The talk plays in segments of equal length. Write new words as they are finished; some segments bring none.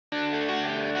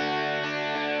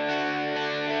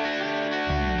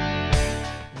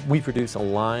We produce a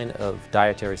line of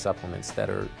dietary supplements that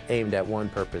are aimed at one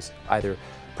purpose, either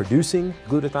producing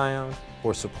glutathione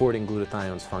or supporting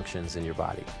glutathione's functions in your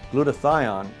body.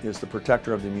 Glutathione is the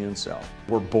protector of the immune cell.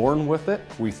 We're born with it,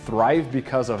 we thrive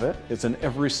because of it. It's in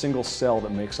every single cell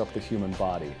that makes up the human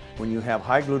body. When you have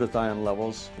high glutathione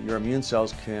levels, your immune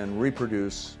cells can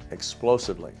reproduce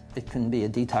explosively. It can be a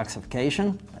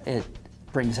detoxification. It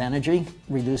brings energy,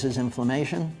 reduces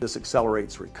inflammation. This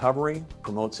accelerates recovery,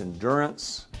 promotes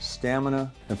endurance,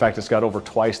 stamina. In fact, it's got over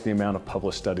twice the amount of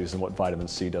published studies than what vitamin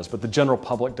C does, but the general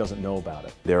public doesn't know about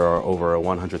it. There are over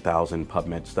 100,000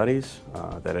 PubMed studies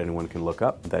that anyone can look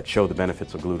up that show the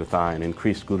benefits of glutathione,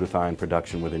 increased glutathione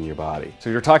production within your body. So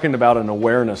you're talking about an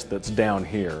awareness that's down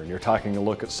here, and you're taking a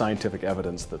look at scientific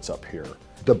evidence that's up here.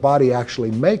 The body actually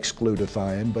makes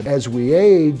glutathione, but as we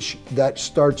age, that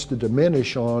starts to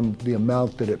diminish on the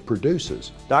amount that it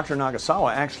produces. Dr.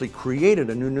 Nagasawa actually created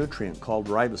a new nutrient called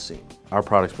ribosine. Our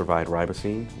products provide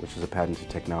ribosine, which is a patented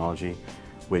technology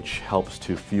which helps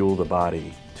to fuel the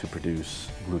body to produce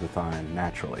glutathione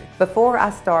naturally. Before I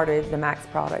started the Max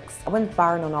products, I wasn't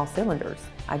firing on all cylinders.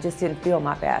 I just didn't feel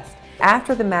my best.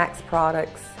 After the Max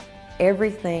products,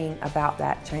 everything about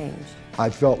that changed. I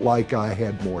felt like I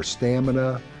had more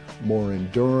stamina, more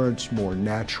endurance, more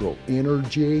natural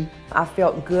energy. I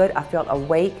felt good, I felt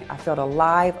awake, I felt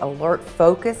alive, alert,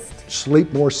 focused.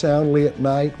 Sleep more soundly at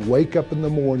night, wake up in the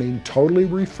morning totally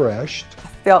refreshed. I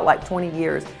felt like 20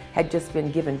 years had just been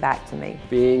given back to me.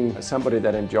 Being somebody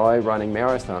that enjoyed running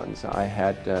marathons, I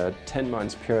had a 10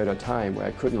 months period of time where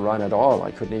I couldn't run at all.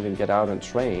 I couldn't even get out and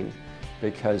train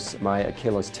because my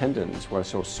Achilles tendons were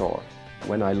so sore.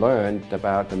 When I learned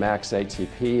about the Max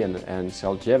ATP and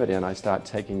Celgevity, and I started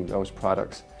taking those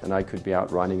products, and I could be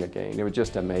out running again. It was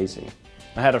just amazing.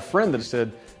 I had a friend that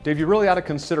said, "Dave, you really ought to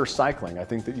consider cycling. I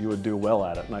think that you would do well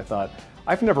at it." And I thought,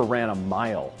 I've never ran a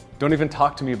mile. Don't even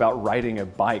talk to me about riding a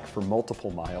bike for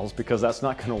multiple miles, because that's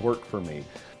not going to work for me.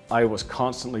 I was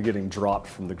constantly getting dropped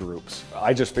from the groups.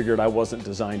 I just figured I wasn't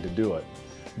designed to do it.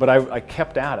 But I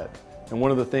kept at it. And one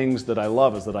of the things that I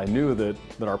love is that I knew that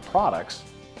our products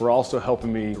were also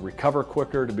helping me recover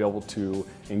quicker, to be able to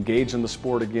engage in the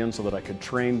sport again so that I could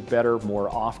train better more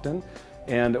often.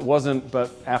 And it wasn't but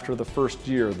after the first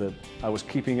year that I was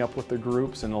keeping up with the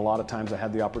groups, and a lot of times I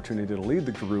had the opportunity to lead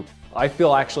the group. I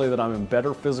feel actually that I'm in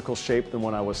better physical shape than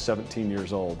when I was 17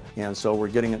 years old. And so we're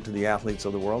getting it to the athletes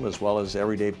of the world as well as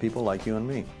everyday people like you and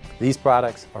me. These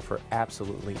products are for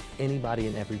absolutely anybody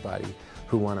and everybody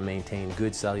who want to maintain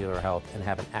good cellular health and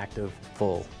have an active,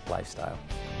 full lifestyle.